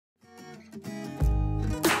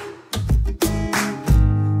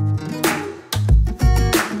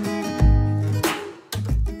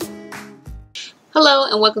Hello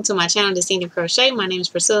and welcome to my channel, Distinctive Crochet. My name is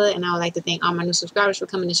Priscilla and I would like to thank all my new subscribers for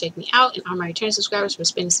coming to check me out and all my returning subscribers for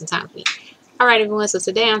spending some time with me. Alright everyone, so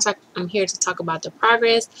today I'm here to talk about the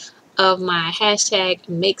progress of my hashtag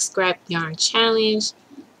Make Scrap Yarn Challenge.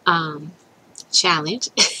 And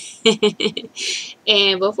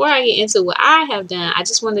before I get into what I have done, I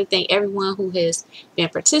just want to thank everyone who has been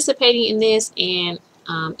participating in this and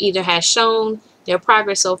either has shown their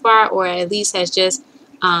progress so far or at least has just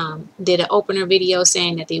did an opener video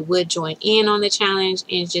saying that they would join in on the challenge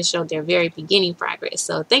and just showed their very beginning progress.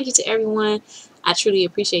 So thank you to everyone. I truly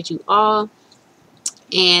appreciate you all.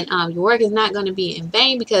 And your work is not going to be in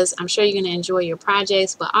vain because I'm sure you're going to enjoy your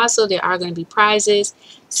projects, but also there are going to be prizes.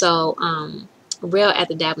 So Rail at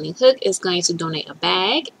the Dabbling Hook is going to donate a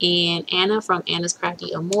bag, and Anna from Anna's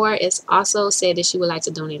Crafty Amore is also said that she would like to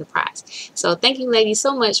donate a prize. So thank you ladies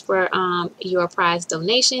so much for your prize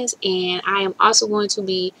donations, and I am also going to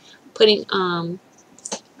be putting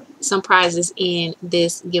some prizes in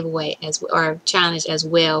this giveaway or challenge as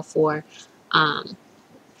well for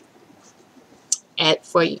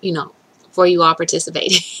for you all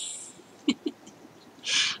participating.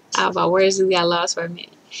 My words just got lost for a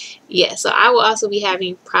minute. Yeah, so I will also be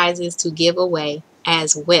having prizes to give away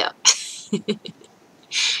as well.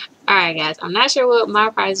 Alright guys, I'm not sure what my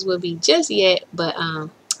prizes will be just yet, but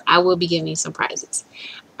I will be giving some prizes.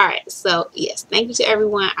 Alright, so yes, thank you to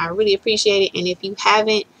everyone. I really appreciate it. And if you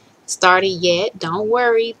haven't started yet, don't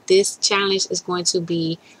worry. This challenge is going to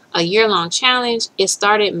be a year-long challenge. It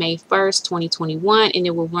started May 1st, 2021, and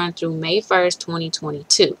it will run through May 1st,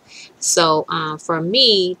 2022. So for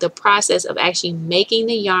me, the process of actually making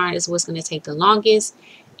the yarn is what's going to take the longest,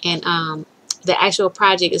 and the actual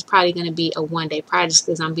project is probably going to be a one-day project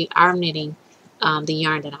because I'm knitting the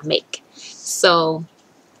yarn that I make. So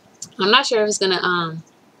I'm not sure if it's going to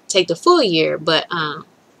take the full year, but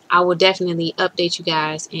I will definitely update you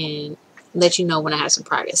guys and let you know when I have some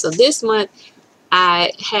progress. So this month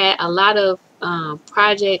I had a lot of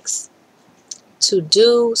projects to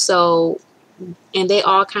do, and they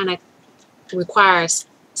all kind of require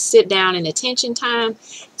sit down and attention time.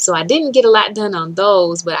 So I didn't get a lot done on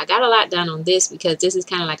those, but I got a lot done on this because this is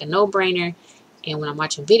kind of like a no-brainer. And when I'm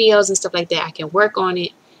watching videos and stuff like that, I can work on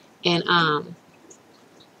it, and I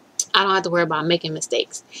don't have to worry about making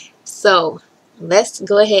mistakes. So let's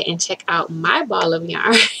go ahead and check out my ball of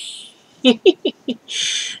yarn.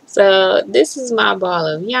 So this is my ball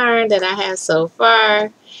of yarn that I have so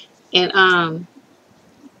far, and I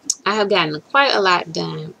have gotten quite a lot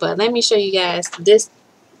done. But let me show you guys this.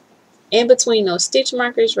 In between those stitch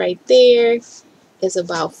markers right there is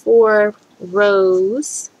about 4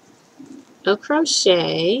 rows of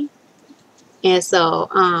crochet. And so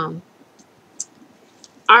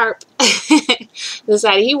Arp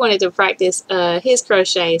decided he wanted to practice his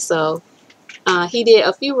crochet, so he did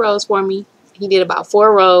a few rows for me. He did about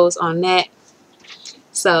 4 rows on that.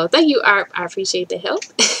 So thank you, Arp. I appreciate the help.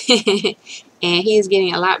 And he is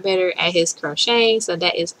getting a lot better at his crocheting, so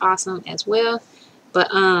that is awesome as well.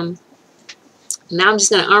 But now I'm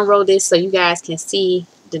just going to unroll this so you guys can see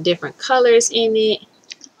the different colors in it.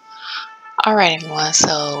 Alright everyone,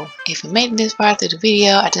 so if you made it this far through the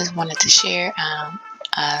video, I just wanted to share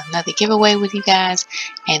another giveaway with you guys.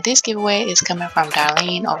 And this giveaway is coming from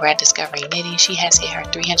Darlene over at Discovery Knitting. She has hit her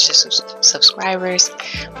 300 subscribers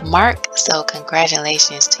mark, so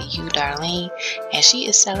congratulations to you, Darlene. And she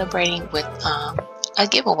is celebrating with a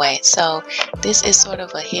giveaway. So this is sort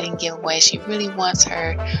of a hidden giveaway. She really wants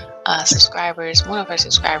her one of her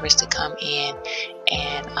subscribers to come in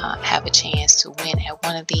and have a chance to win at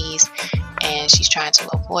one of these, and she's trying to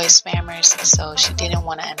avoid spammers, so she didn't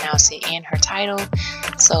want to announce it in her title.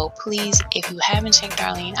 So please, if you haven't checked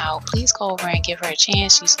Darlene out, please go over and give her a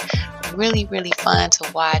chance. She's really fun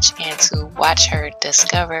to watch, and to watch her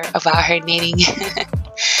discover about her knitting.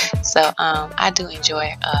 So I do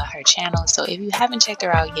enjoy her channel. So if you haven't checked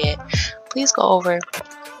her out yet, please go over,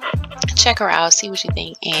 check her out, see what you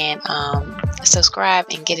think, and subscribe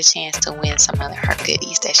and get a chance to win some of her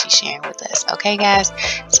goodies that she's sharing with us. Okay guys,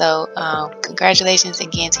 so congratulations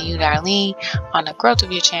again to you, Darlene, on the growth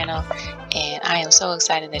of your channel, and I am so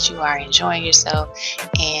excited that you are enjoying yourself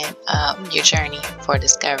and your journey for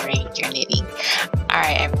discovering your knitting.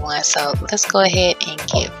 Alright everyone, so let's go ahead and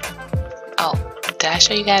did I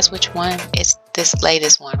show you guys which one? It's this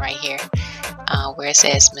latest one right here, where it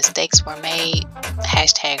says mistakes were made,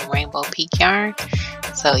 hashtag rainbow peak yarn.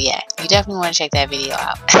 So yeah, you definitely want to check that video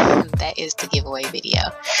out. That is the giveaway video.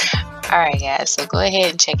 Alright guys, so go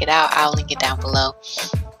ahead and check it out. I'll link it down below.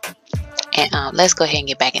 And let's go ahead and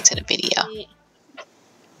get back into the video.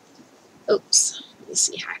 Oops, let me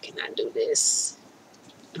see, how can I do this?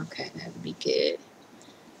 Okay, that'd be good.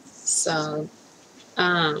 So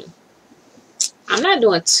I'm not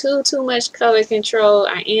doing too much color control.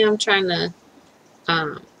 I am trying to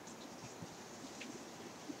I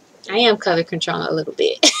am color controlling a little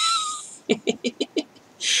bit.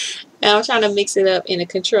 And I'm trying to mix it up in a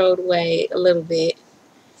controlled way a little bit.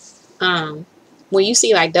 When you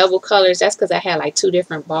see like double colors, that's because I had like 2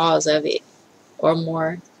 different balls of it or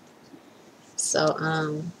more. So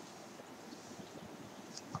I'm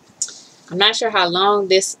not sure how long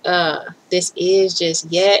this is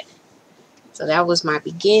just yet. So that was my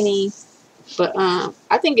beginning. But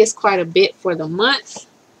I think it's quite a bit for the month.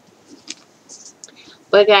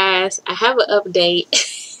 But guys, I have an update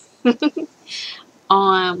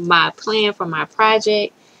on my plan for my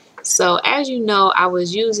project. So as you know, I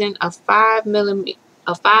was using a 5mm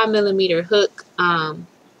hook and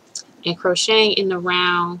crocheting in the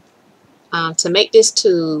round to make this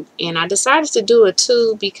tube. And I decided to do a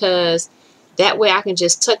tube because that way I can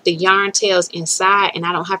just tuck the yarn tails inside and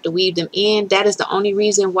I don't have to weave them in. That is the only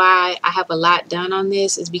reason why I have a lot done on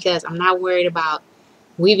this, is because I'm not worried about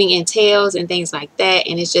weaving in tails and things like that.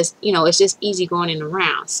 And it's just, you know, it's just easy going in the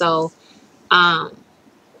round. So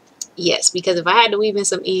yes, because if I had to weave in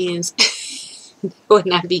some ends, it would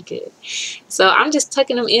not be good. So I'm just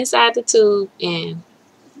tucking them inside the tube and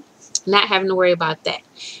not having to worry about that.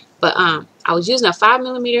 But I was using a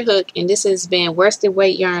 5mm hook, and this has been worsted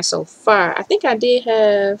weight yarn so far. I think I did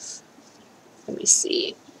have, let me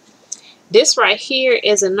see. This right here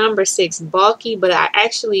is a number 6 bulky, but I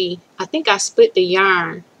think I split the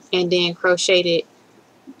yarn and then crocheted it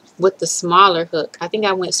with the smaller hook. I think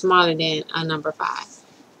I went smaller than a number 5.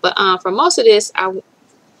 But for most of this, I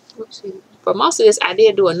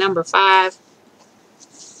did do a number 5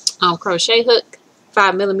 crochet hook,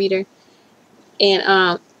 5mm,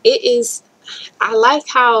 and it is. I like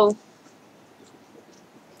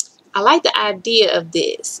the idea of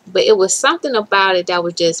this, but it was something about it that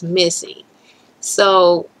was just missing.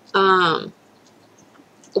 So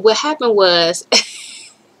what happened was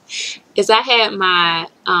is I had my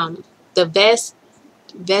the vest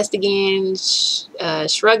again,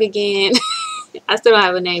 shrug again. I still don't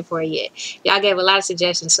have a name for it yet. Y'all gave a lot of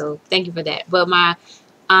suggestions, so thank you for that. But my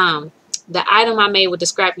the item I made with the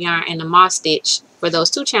scrap yarn and the moss stitch for those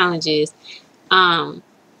 2 challenges, I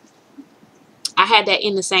had that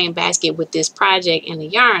in the same basket with this project and the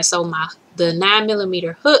yarn. So the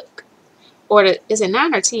 9mm hook, or is it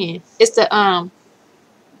 9 or 10? It's the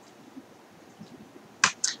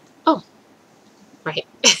oh, right.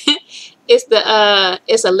 It's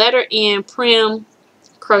a letter N prim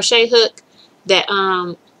crochet hook that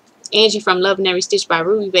Angie from Love and Every Stitch by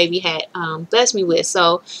RubyBaby had blessed me with.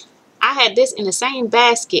 So I had this in the same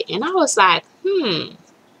basket, and I was like,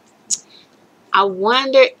 I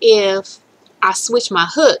wonder if I switch my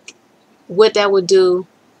hook, what that would do,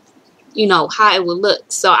 you know, how it would look.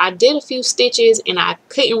 So I did a few stitches and I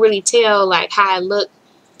couldn't really tell like how it looked.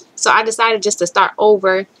 So I decided just to start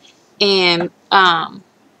over, and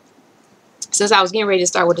since I was getting ready to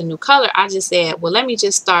start with a new color, I just said, well, let me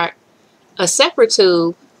just start a separate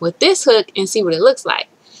tube with this hook and see what it looks like.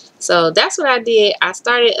 So that's what I did. I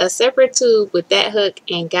started a separate tube with that hook,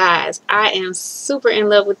 and guys, I am super in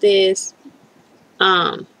love with this.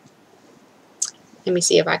 Let me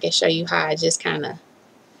see if I can show you how I just kind of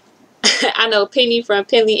I know Penny from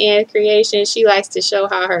Penley-Ann Creation, she likes to show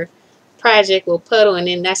how her project will puddle, and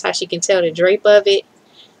then that's how she can tell the drape of it.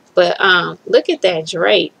 But look at that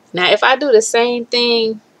drape. Now if I do the same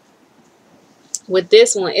thing with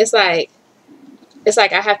this one, it's like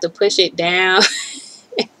I have to push it down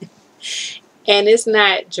and it's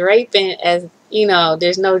not draping, as you know,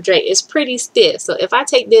 there's no drape. It's pretty stiff. So if I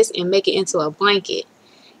take this and make it into a blanket,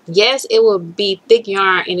 yes, it will be thick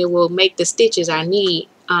yarn and it will make the stitches I need,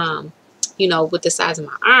 you know, with the size of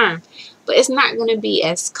my arm, but it's not going to be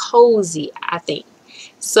as cozy, I think.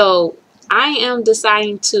 So I am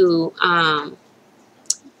deciding to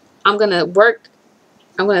I'm going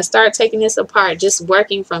to start taking this apart, just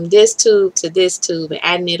working from this tube to this tube and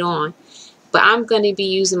adding it on. But I'm going to be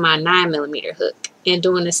using my 9mm hook and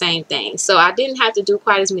doing the same thing. So I didn't have to do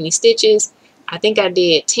quite as many stitches. I think I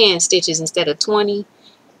did 10 stitches instead of 20.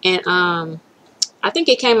 And I think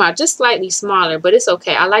it came out just slightly smaller, but it's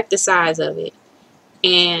okay. I like the size of it.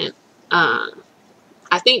 And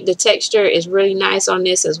I think the texture is really nice on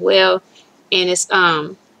this as well. And it's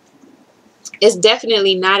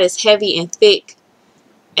definitely not as heavy and thick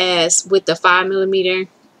as with the 5mm.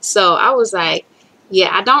 So I was like, yeah,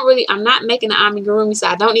 I'm not making an amigurumi, so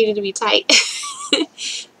I don't need it to be tight.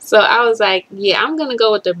 So I was like, yeah, I'm gonna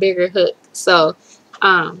go with the bigger hook. So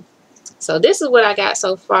so this is what I got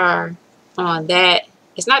so far on that.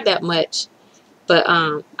 It's not that much, But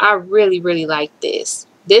I really like this.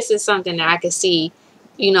 This is something that I could see,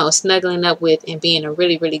 you know, snuggling up with and being a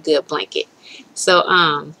really good blanket.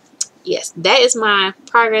 So yes, that is my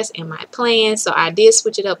progress and my plan. So I did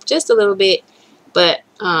switch it up just a little bit, but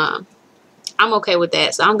I'm okay with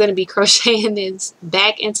that. So I'm going to be crocheting this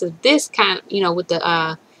back into this kind, you know, with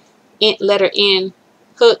the letter N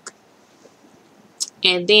hook,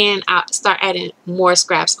 and then I'll start adding more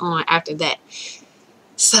scraps on after that.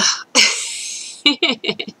 So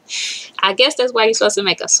I guess that's why you're supposed to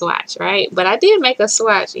make a swatch, right? But I did make a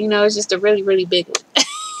swatch, you know, it's just a really big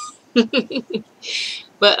one.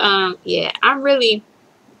 But yeah, I'm really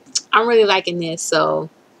liking this, so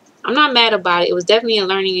I'm not mad about it. It was definitely a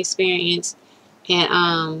learning experience,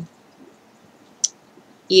 and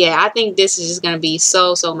yeah, I think this is just gonna be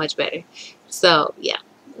so much better. So yeah,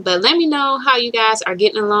 but let me know how you guys are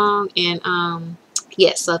getting along, and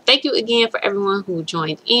yes, so thank you again for everyone who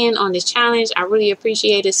joined in on this challenge. I really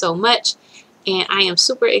appreciate it so much, and I am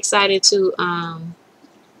super excited to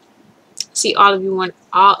see all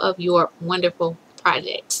of your wonderful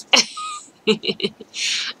projects.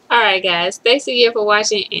 Alright guys, thanks again for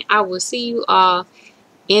watching, and I will see you all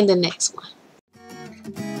in the next one.